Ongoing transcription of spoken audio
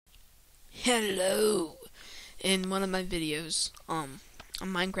Hello. In one of my videos, on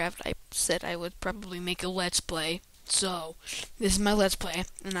Minecraft, I said I would probably make a Let's Play. So, this is my Let's Play,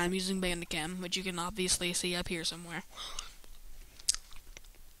 and I'm using Bandicam, which you can obviously see up here somewhere.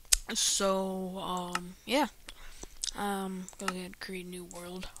 So, yeah. Go ahead and create a new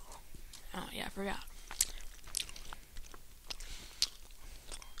world. Oh, yeah, I forgot.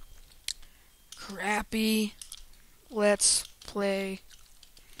 Crappy Let's Play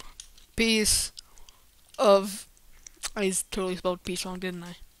piece of... I totally spelled peace wrong, didn't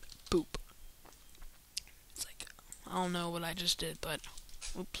I? Boop. It's like, I don't know what I just did, but...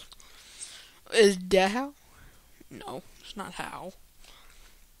 Oops. Is that how? No, it's not how.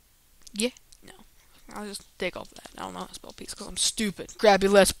 Yeah, no. I'll just take off that. I don't know how to spell peace because I'm stupid. Crappy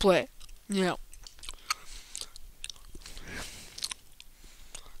Let's Play. Yeah.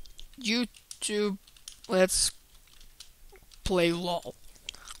 YouTube Let's Play LOL.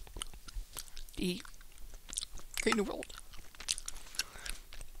 Create new world.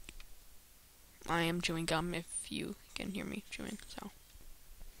 I am chewing gum if you can hear me chewing, so.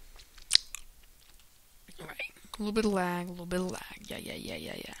 Alright. A little bit of lag, a little bit of lag. Yeah.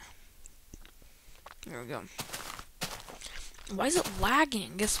 There we go. Why is it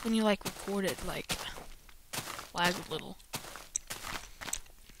lagging? I guess when you, like, record it, like, lag a little.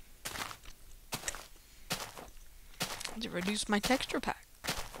 To reduce my texture pack.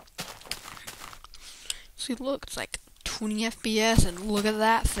 See, look, it's like 20 FPS, and look at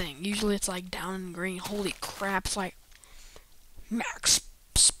that thing. Usually it's like down in green. Holy crap, it's like max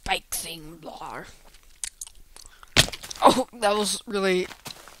spike thing, blah. Oh, that was really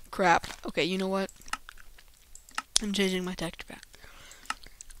crap. Okay, you know what? I'm changing my texture pack.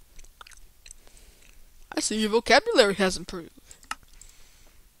 I see your vocabulary has improved.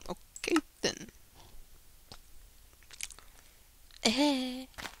 Okay, then.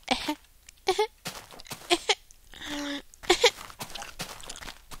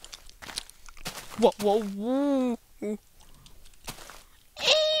 Whoa.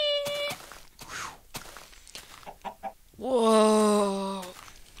 Whoa.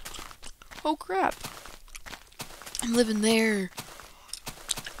 Oh crap. I'm living there.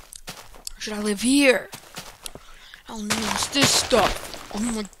 Or should I live here? I don't know, it's this stuff. Oh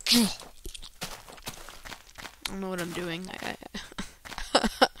my god. I don't know what I'm doing.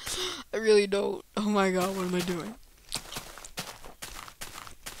 I really don't. Oh my god, what am I doing?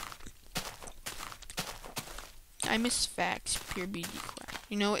 I miss facts, pure BD crap.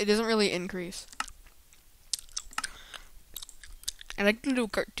 You know, it doesn't really increase. I like the little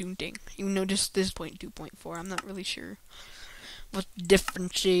cartoon thing. Even though this is 2.4, I'm not really sure what the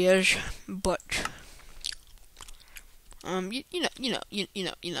difference is, but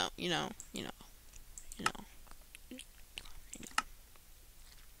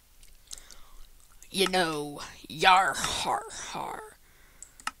yar har.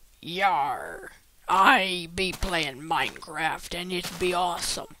 Yar. I be playing Minecraft and it'd be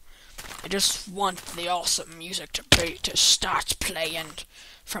awesome. I just want the awesome music to start playing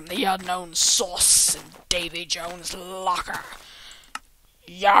from the unknown source in Davy Jones' locker.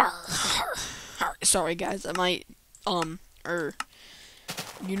 Yar. Sorry guys, I might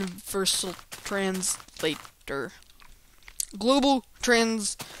universal translator. Global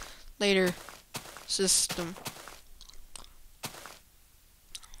translator system.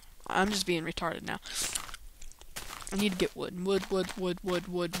 I'm just being retarded now. I need to get wood. Wood.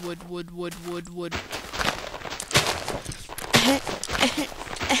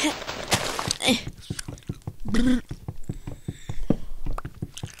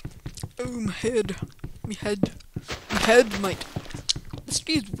 Oh, my head. My head might. This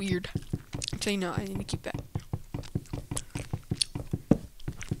is weird. Actually, no, I need to keep that.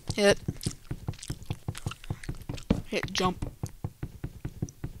 Hit, jump.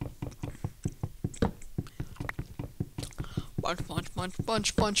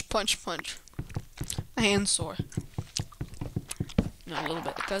 Punch. My hand's sore. No, a little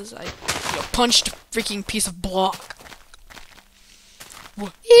bit, because I punched a freaking piece of block.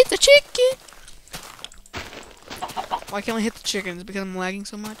 What? Eat the chicken! Why can't I hit the chickens? Because I'm lagging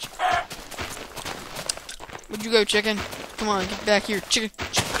so much? Where'd you go, chicken? Come on, get back here. Chicken!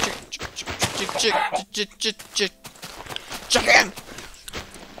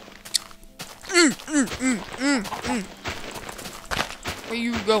 Where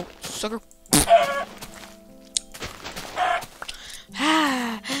you go, sucker?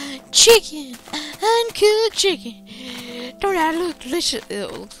 Chicken! Uncooked chicken! Don't that look delicious?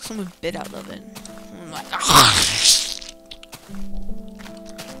 Ew, someone bit out of it. I'm like,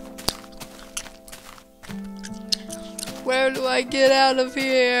 where do I get out of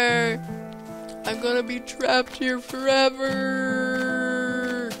here? I'm gonna be trapped here forever.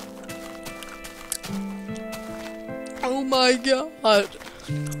 Oh my god.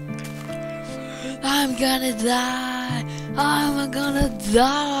 I'm gonna die. I'm gonna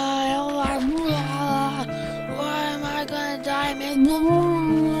die. Oh my god. Why am I gonna die, man?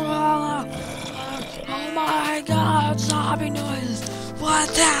 Oh my god, zombie noise.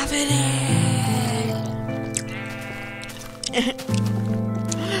 What's happening?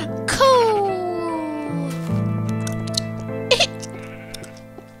 Cool.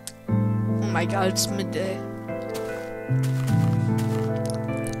 Oh my god, it's midday.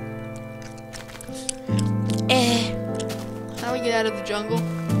 How do we get out of the jungle?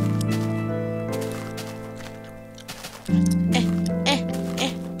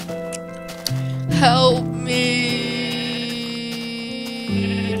 Help me!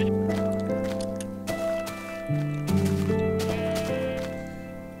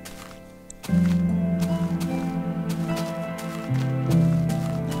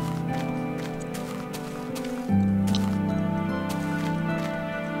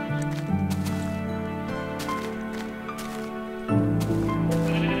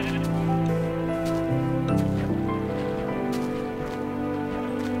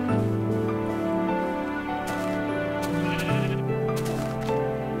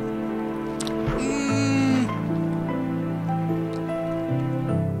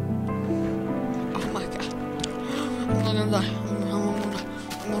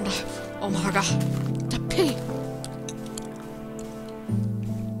 Oh my god. The pig.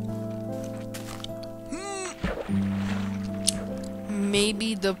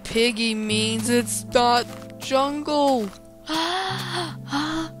 Maybe the piggy means it's not jungle.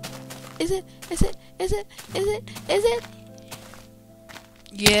 Is it? Is it? Is it? Is it? Is it?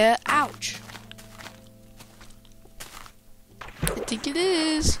 Yeah, ouch. I think it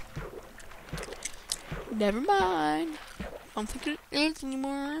is. Never mind. I don't think it is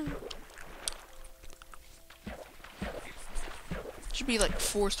anymore. Should be like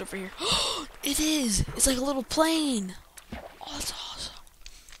forest over here. It is. It's like a little plane. Oh, that's awesome.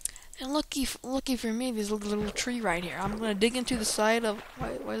 And lucky for me, there's a little tree right here. I'm gonna dig into the side of.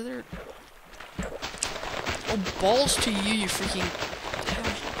 Why is there? Oh, balls to you, you freaking.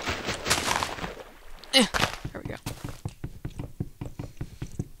 There we go.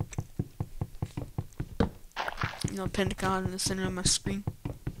 You know, pentagon in the center of my screen.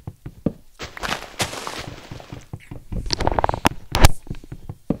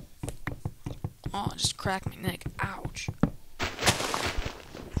 Oh, it just cracked my neck. Ouch.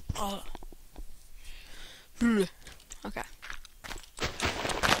 Oh. Okay.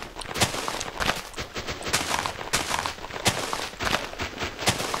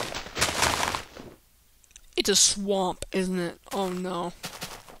 It's a swamp, isn't it? Oh no.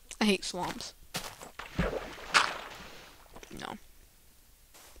 I hate swamps. No.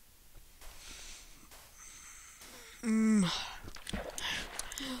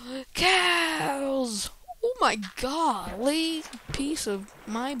 Cows! Oh my god, lazy piece of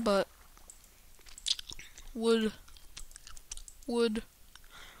my butt. Wood.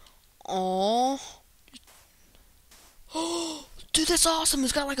 Aww. Oh, dude, that's awesome.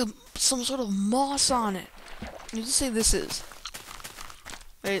 It's got like some sort of moss on it. What does it say this is?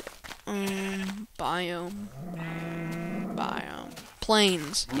 Wait, biome.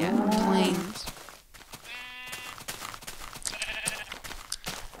 Plains. Yeah, plains.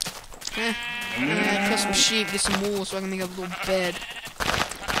 Kill some sheep, get some wool so I can make a little bed.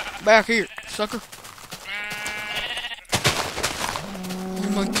 Back here, sucker. Oh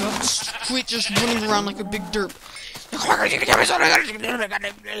my god, Squid just running around like a big derp.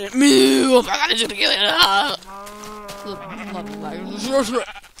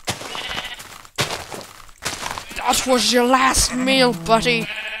 That was your last meal, buddy.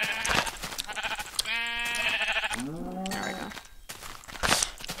 There we go.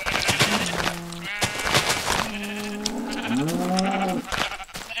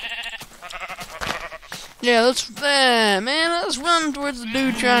 Yeah, let's run towards the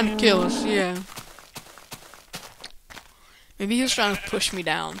dude trying to kill us. Yeah. Maybe he was trying to push me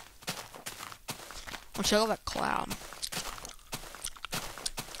down. Oh, check out that cloud.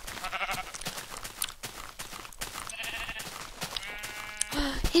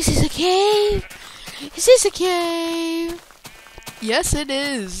 Is this a cave? Is this a cave? Yes, it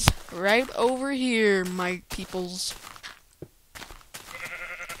is. Right over here, my peoples.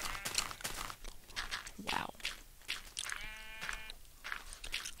 Wow.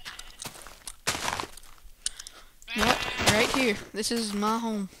 Yep, right here. This is my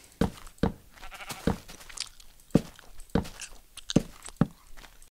home.